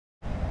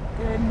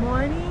Good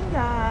morning,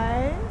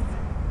 guys.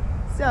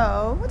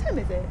 So, what time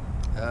is it?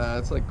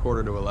 It's like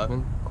quarter to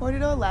 11. Quarter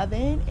to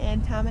 11,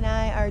 and Tom and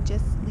I are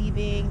just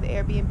leaving the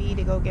Airbnb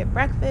to go get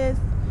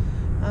breakfast.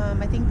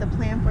 I think the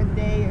plan for the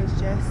day is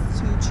just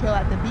to chill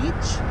at the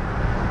beach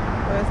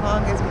for as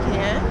long as we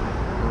can.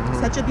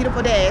 Such a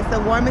beautiful day. It's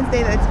the warmest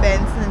day that it's been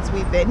since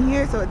we've been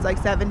here, so it's like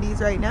 70s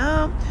right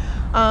now.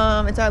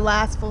 It's our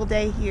last full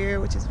day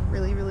here, which is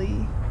really,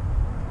 really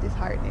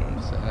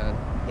disheartening. Sad.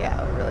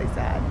 Yeah, we're really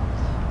sad.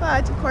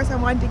 But of course I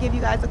wanted to give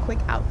you guys a quick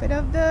outfit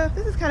of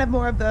this is kind of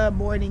more of the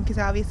morning, because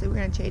obviously we're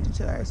going to change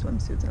into our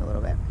swimsuits in a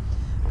little bit.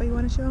 But you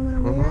want to show them what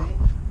I'm wearing?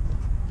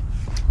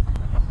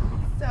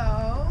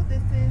 So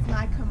this is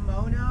my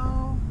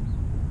kimono.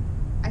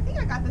 I think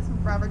I got this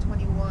from Forever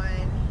 21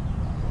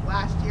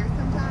 last year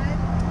sometime.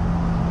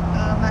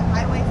 My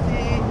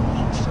high-waisted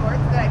pink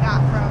shorts that I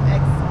got from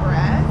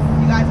Express.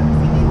 You guys have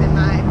seen these in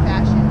my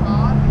fashion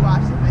haul. If you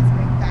watched my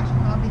spring fashion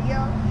haul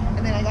video.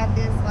 And then I got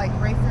this like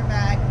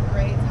racerback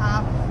gray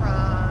top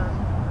from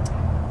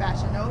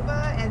Fashion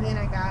Nova, and then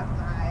I got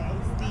my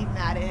Steve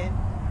Madden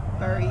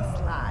furry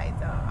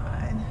slides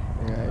on.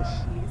 Nice.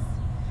 She's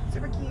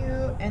super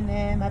cute. And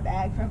then my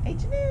bag from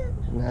H&M.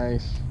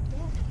 Nice.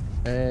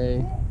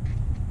 Hey,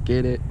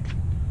 get it.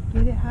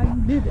 Get it how you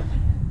live it.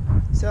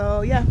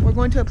 So yeah, we're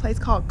going to a place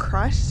called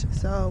Crush,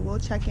 so we'll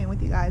check in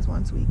with you guys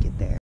once we get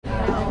there. Thank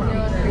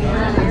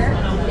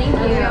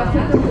you.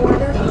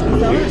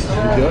 Good.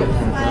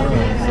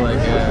 It's like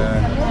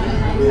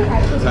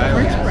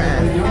Thailand.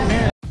 Bread.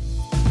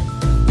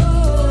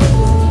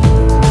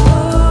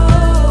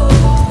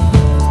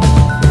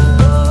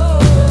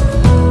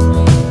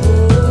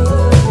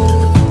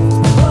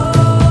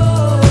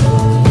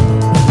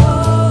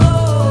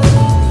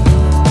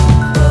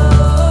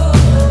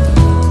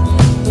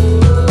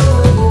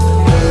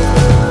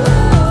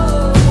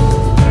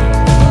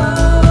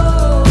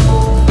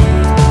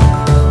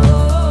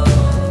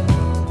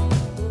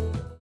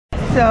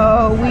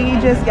 So we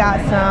just got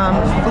some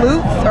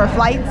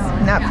flights.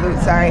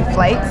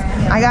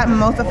 I got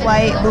mimosa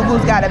flight. Boo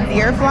Boo's got a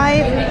beer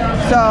flight.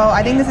 So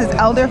I think this is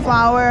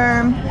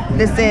elderflower,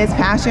 this is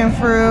passion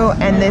fruit,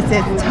 and this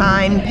is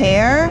thyme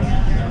pear. Do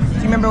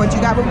you remember what you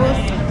got, Boo Boo?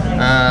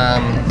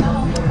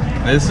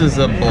 This is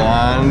a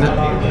blonde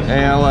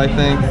ale, I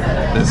think.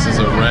 This is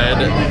a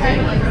red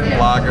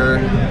lager,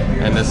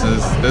 and this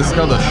is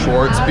called a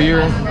Schwartz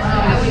beer.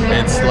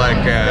 It's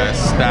like a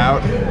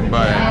stout,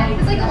 but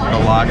the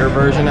lager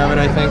version of it,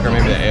 I think, or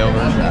maybe the ale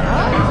version.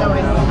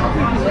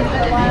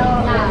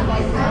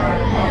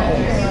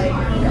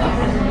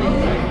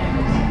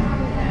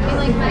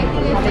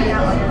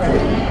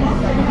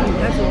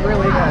 That's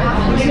really good.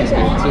 This is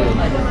good too.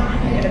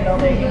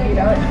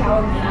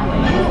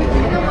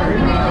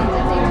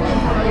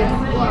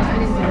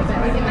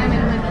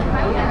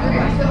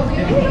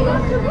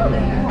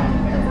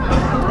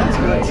 That's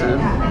really good.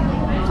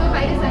 So if I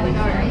decide like,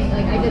 alright,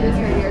 like I did this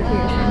for a year or 2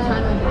 years, I'm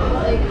trying to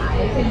like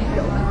I could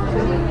go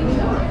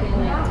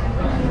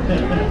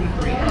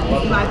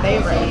What's my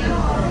favorite? I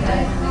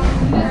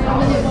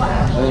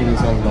think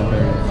this one's my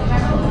favorite.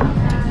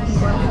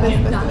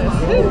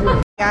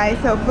 Guys,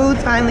 so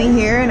food's finally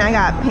here, and I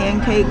got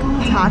pancake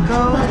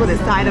tacos with a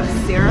side of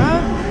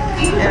syrup.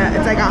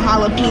 It's like a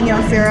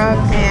jalapeno syrup,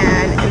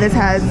 and this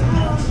has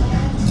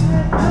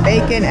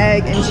bacon,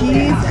 egg, and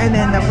cheese. And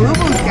then the Boo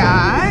Boo's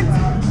got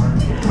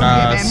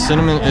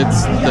cinnamon.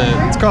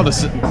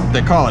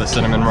 They call it a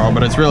cinnamon roll,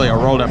 but it's really a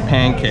rolled up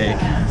pancake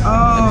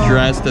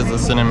dressed as a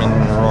cinnamon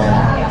roll.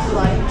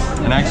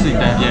 And actually,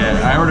 yeah,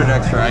 I ordered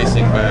extra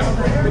icing, but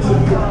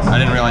I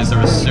didn't realize there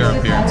was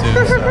syrup here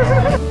too. So.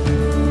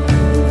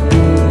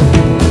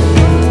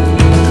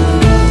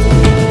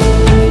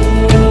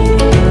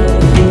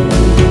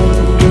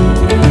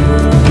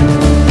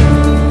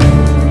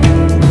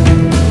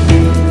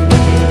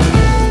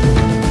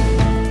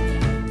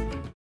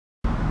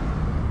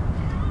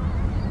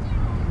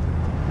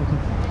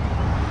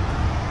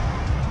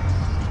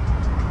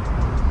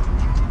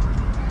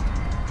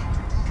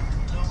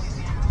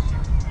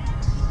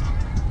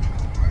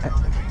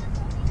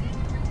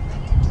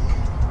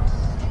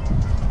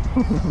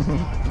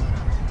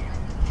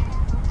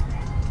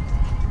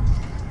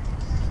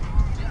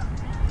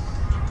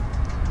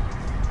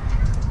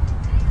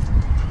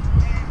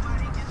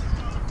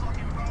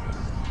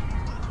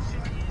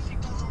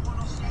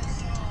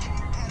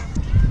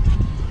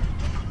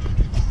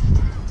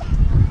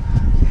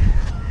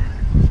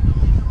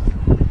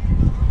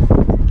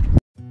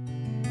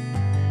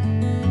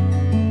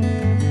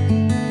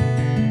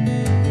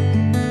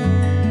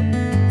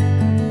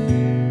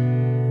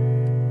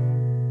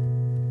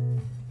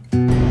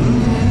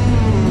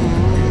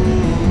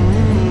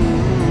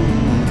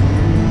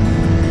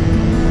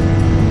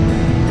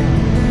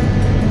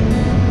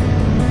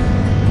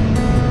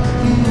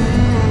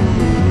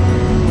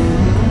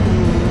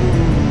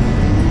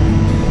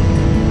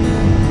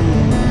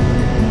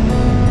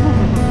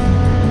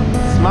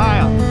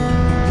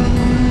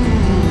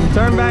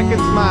 Turn back and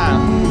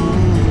smile.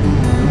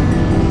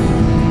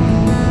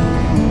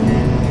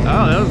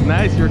 Oh, that was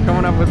nice. You were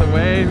coming up with the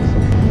waves.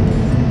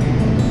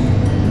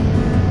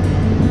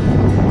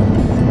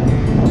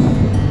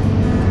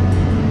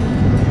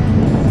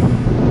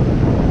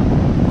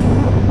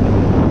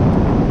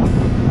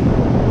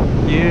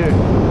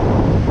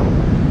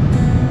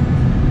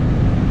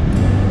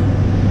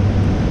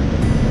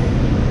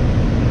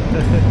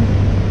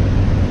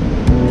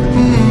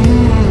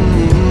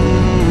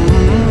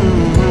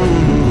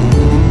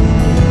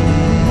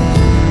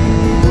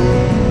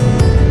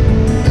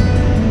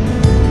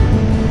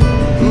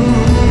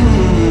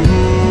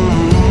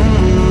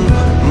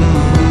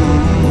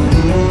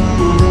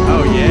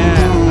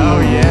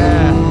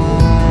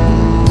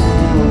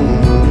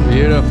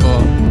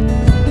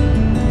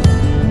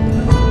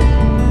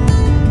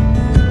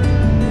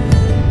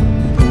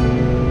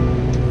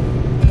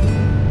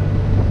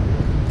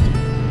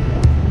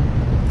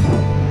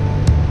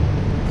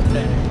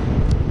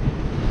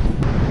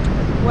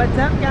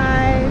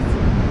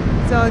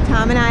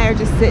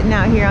 Tyler just sitting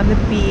out here on the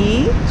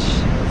beach.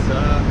 What's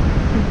up?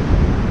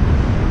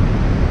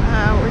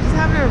 We're just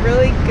having a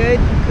really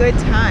good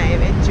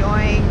time,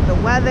 enjoying the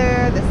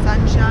weather, the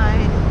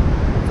sunshine.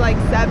 It's like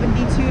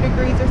 72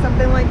 degrees or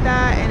something like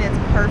that, and it's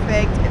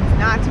perfect. It's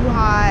not too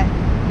hot,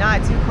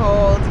 not too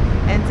cold,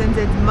 and since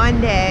it's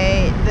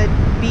Monday, the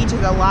beach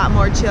is a lot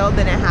more chilled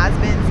than it has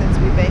been since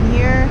we've been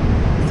here.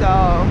 So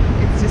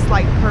it's just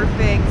like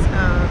perfect.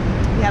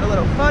 We had a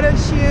little photo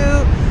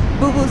shoot.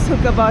 Boo Boo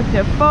took a bunch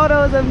of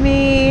photos of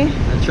me.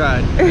 I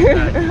tried.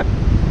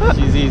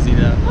 She's easy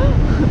though.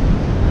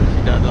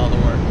 She does all the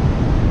work.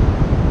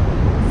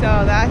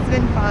 So that's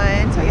been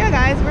fun. So yeah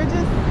guys, we're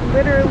just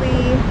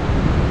literally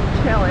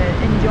chilling,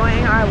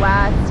 enjoying our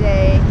last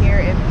day here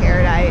in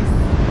paradise.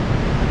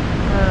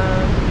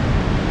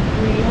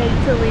 We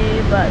hate to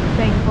leave, but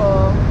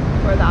thankful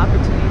for the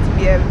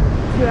opportunity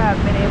to have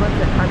been able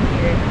to come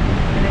here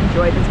and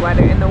enjoy this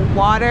weather. And the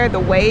water, the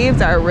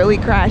waves are really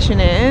crashing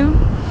in.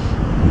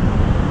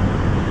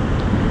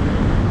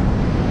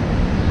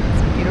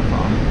 It's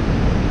beautiful.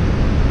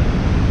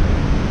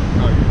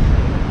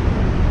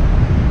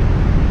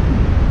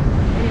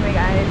 Anyway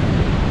guys,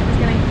 I'm just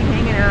gonna keep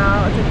hanging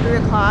out. It's like 3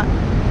 o'clock.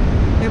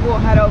 Maybe we'll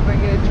head over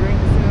and get a drink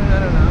soon, I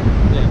don't know.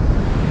 Yeah.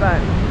 But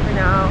for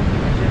now,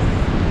 we're just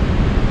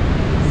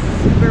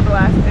super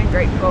blessed and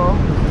grateful.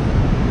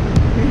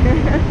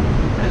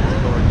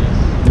 It's gorgeous.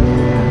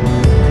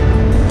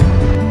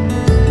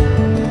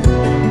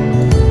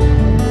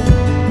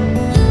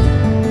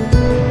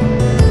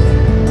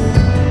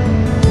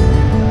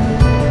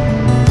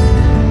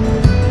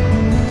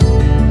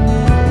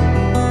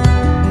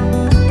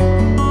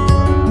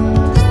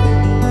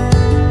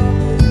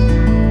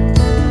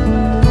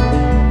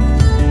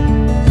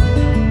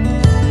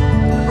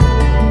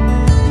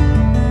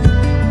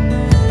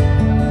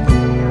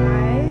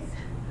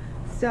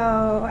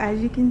 So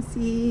as you can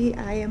see,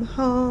 I am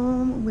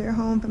home. We're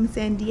home from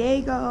San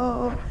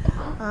Diego.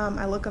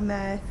 I look a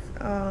mess.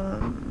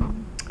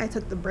 I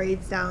took the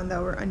braids down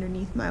that were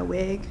underneath my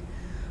wig.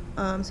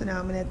 So now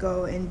I'm gonna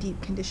go and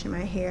deep condition my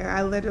hair.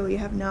 I literally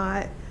have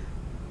not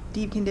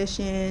deep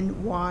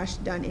conditioned,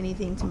 washed, done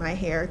anything to my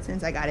hair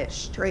since I got it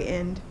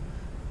straightened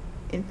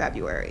in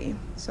February.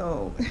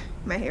 So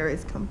my hair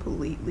is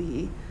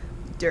completely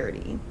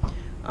dirty.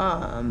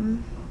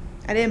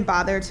 I didn't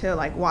bother to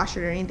like wash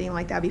it or anything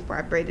like that before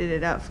I braided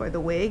it up for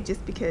the wig,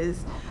 just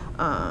because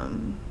I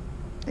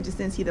just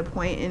didn't see the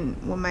point. And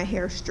when my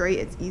hair is straight,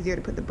 it's easier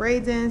to put the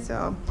braids in.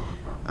 So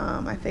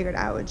I figured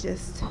I would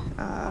just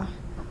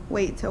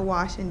wait to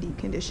wash and deep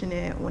condition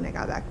it when I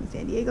got back from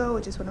San Diego,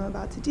 which is what I'm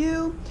about to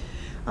do.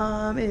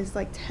 It is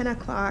like 10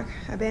 o'clock.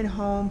 I've been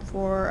home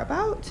for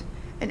about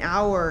an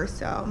hour or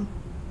so.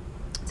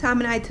 Tom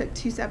and I took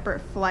 2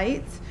 separate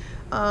flights.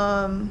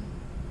 Kind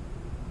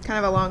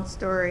of a long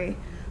story.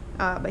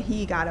 But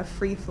he got a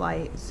free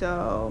flight,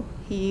 so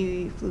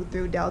he flew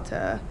through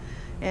Delta,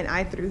 and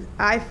I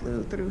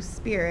flew through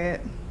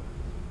Spirit.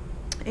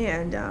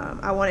 And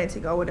I wanted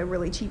to go with a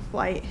really cheap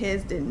flight.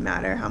 His didn't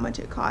matter how much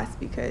it cost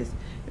because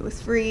it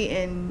was free,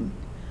 and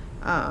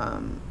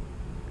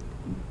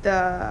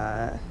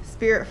the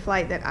Spirit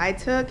flight that I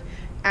took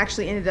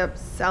actually ended up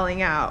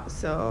selling out.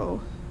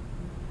 So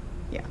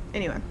yeah,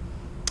 anyway,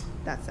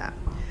 that's that.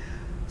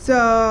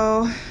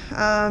 So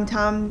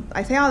Tom,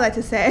 I say all that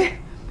to say,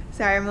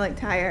 sorry, I'm like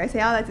tired. I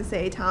say all that to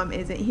say Tom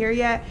isn't here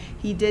yet.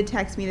 He did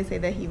text me to say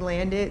that he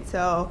landed.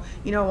 So,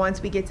 you know,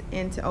 once we get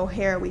into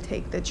O'Hare, we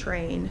take the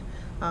train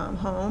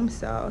home.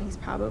 So he's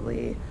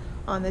probably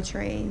on the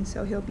train.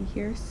 So he'll be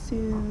here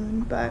soon.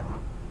 But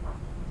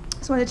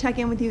just wanted to check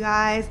in with you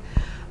guys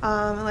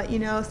and let you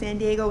know San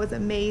Diego was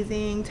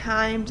amazing.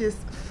 Time just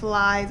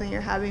flies when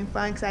you're having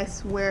fun, because I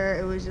swear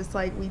it was just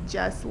like we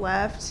just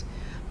left.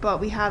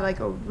 But we had like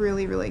a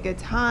really good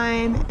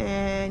time.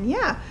 And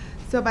yeah.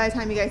 So by the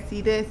time you guys see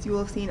this, you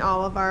will have seen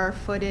all of our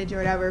footage or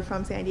whatever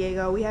from San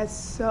Diego. We had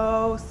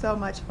so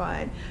much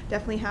fun.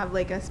 Definitely have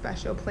like a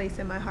special place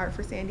in my heart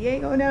for San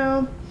Diego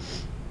now.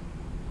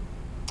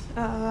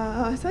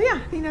 So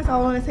yeah, I think that's all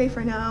I want to say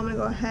for now. I'm gonna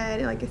go ahead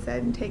and, like I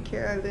said, and take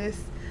care of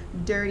this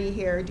dirty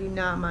hair. Do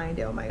not mind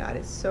it. Oh my god,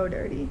 it's so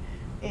dirty.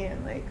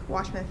 And like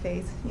wash my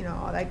face, you know,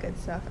 all that good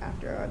stuff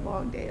after a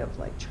long day of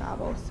like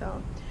travel.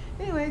 So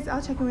anyways,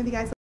 I'll check in with you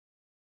guys